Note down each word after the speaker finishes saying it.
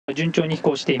順調に飛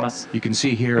行しています。 You can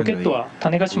see ロ here ケットは the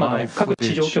種子島の live 各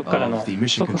地上 footage 局から of の the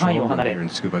mission 速範囲を control 離 room れ here in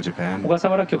Tsukuba, Japan. 小笠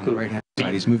原 On the 局 right-hand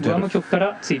side, he's moved グア out ム of 局か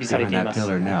ら追尾され behind てい that ます。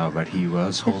 pillar now, but he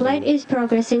was The flight holding is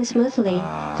progressing smoothly.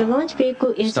 The launch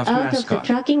vehicle is stuffed out of the mascot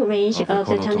tracking range of of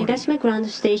the Konotori. Tanegashima ground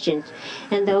station,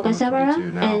 and the Ogasawara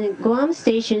Konotori now. and Guam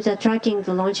stations are tracking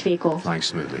the launch vehicle. flying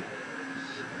smoothly.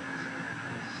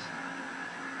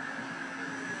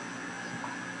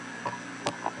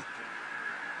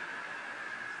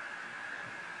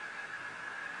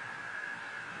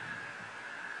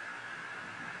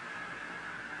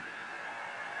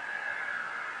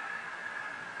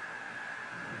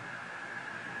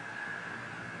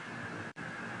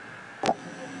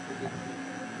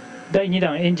第2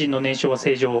弾エンジンの燃焼は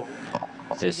正常。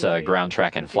 This ground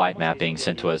track and flight map being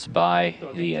sent to us by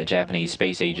the Japanese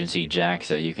space agency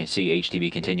JAXA. You can see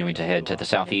HTV continuing to head to the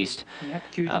southeast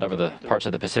out over the parts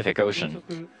of the Pacific Ocean.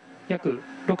 約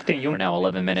 6.4 We're now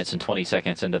 11 minutes and 20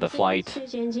 seconds into the flight.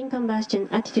 Engine combustion,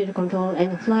 attitude control,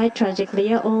 and flight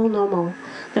trajectory are all normal.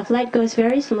 The flight goes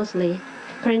very smoothly.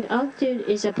 Current altitude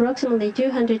is approximately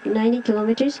 290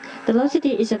 kilometers.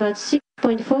 Velocity is about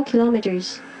 6.4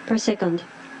 kilometers per second.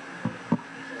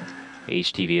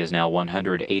 HTV is now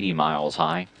 180 miles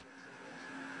high.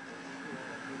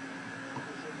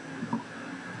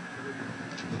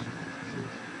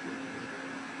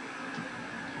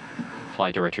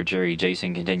 Flight Director Jerry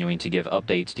Jason continuing to give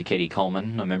updates to Katie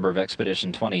Coleman, a member of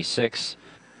Expedition 26,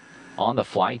 on the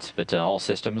flight, but all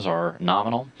systems are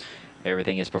nominal.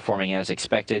 Everything is performing as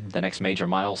expected. The next major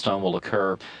milestone will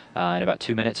occur in about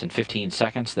 2 minutes and 15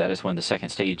 seconds. That is when the second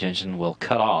stage engine will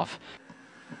cut off.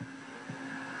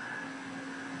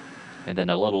 And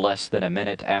then a little less than a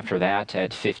minute after that,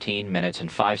 at 15 minutes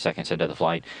and 5 seconds into the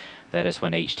flight, that is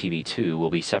when HTV-2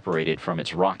 will be separated from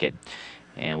its rocket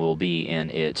and will be in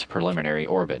its preliminary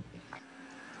orbit.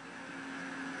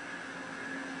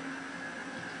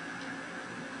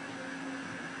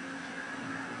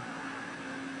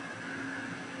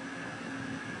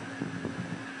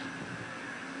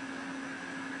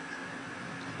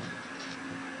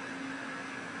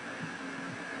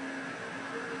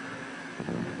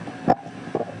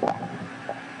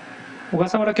 The 小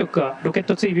笠原局がロケッ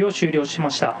ト追尾を終了しま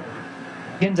した。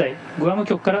現在、グアム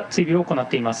局から追尾を行っ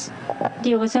ています。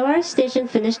The Ogasawara station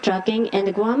finished tracking, and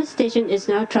the Guam station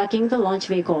is now tracking the launch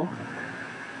vehicle.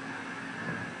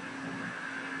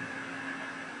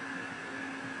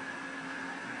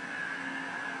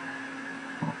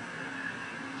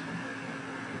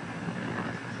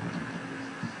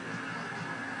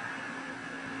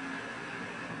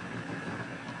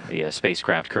 The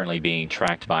spacecraft currently being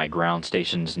tracked by ground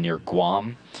stations near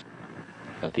Guam.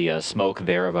 But the smoke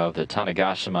there above the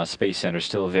Tanegashima Space Center is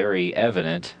still very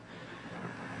evident,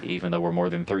 even though we're more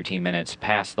than 13 minutes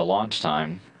past the launch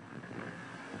time.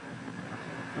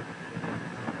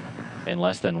 In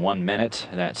less than 1 minute,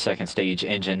 that second stage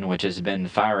engine, which has been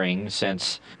firing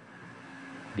since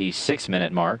the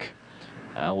 6-minute mark,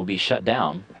 will be shut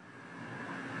down.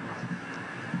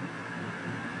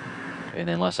 And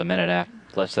then less than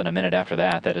a minute after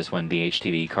that, that is when the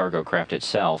HTV cargo craft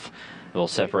itself will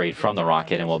separate from the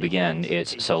rocket and will begin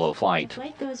its solo flight. The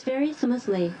flight goes very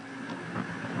smoothly.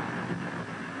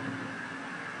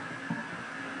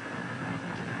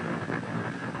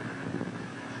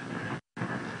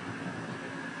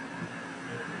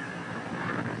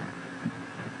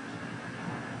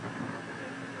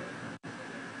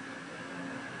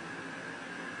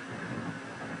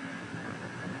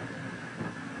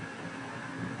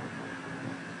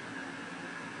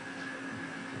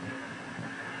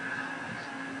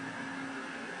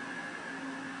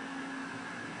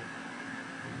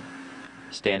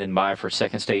 Standing by for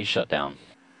second stage shutdown.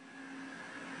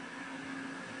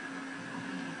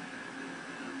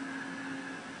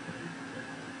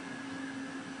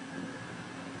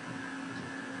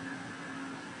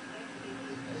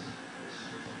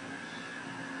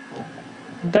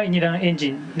第2弾エン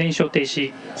ジン燃焼停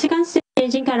止。 Second stage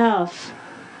engine cut off.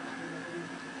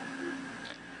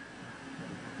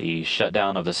 The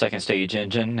shutdown of the second stage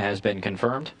engine has been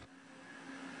confirmed.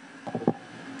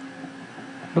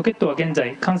 ロケットは現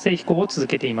在完成飛行を続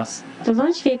けています。 The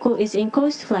launch vehicle is in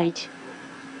coast flight.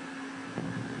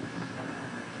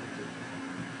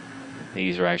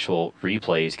 These are actual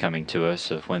replays coming to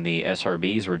us of when the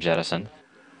SRBs were jettisoned.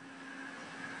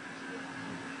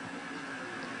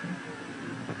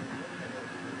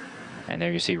 And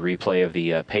there you see replay of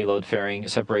the payload fairing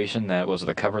separation. That was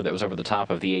the cover that was over the top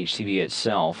of the HTV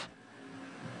itself.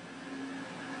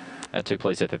 That took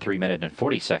place at the 3-minute and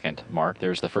 40-second mark.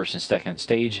 There's the first and second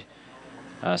stage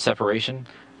separation,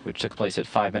 which took place at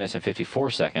 5 minutes and 54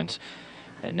 seconds.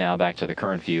 And now back to the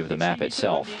current view of the map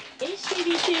itself.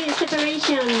 HTV2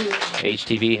 separation.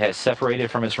 HTV has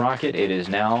separated from its rocket. It is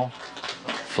now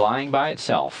flying by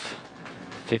itself.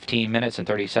 15 minutes and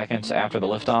 30 seconds after the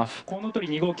liftoff. コウノトリ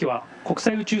2号機は国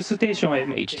際宇宙ステーションへ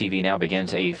HTV now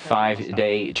begins a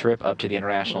 5-day trip up to the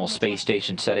International Space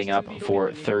Station, setting up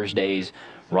for Thursday's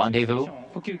rendezvous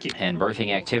補給機 and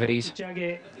berthing activities. 打ち上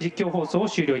げ実況放送を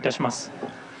終了いたします。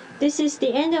 This is the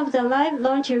end of the live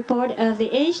launch report of the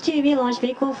HTV launch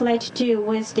vehicle flight 2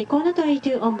 with the Konotori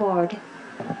 2 on board.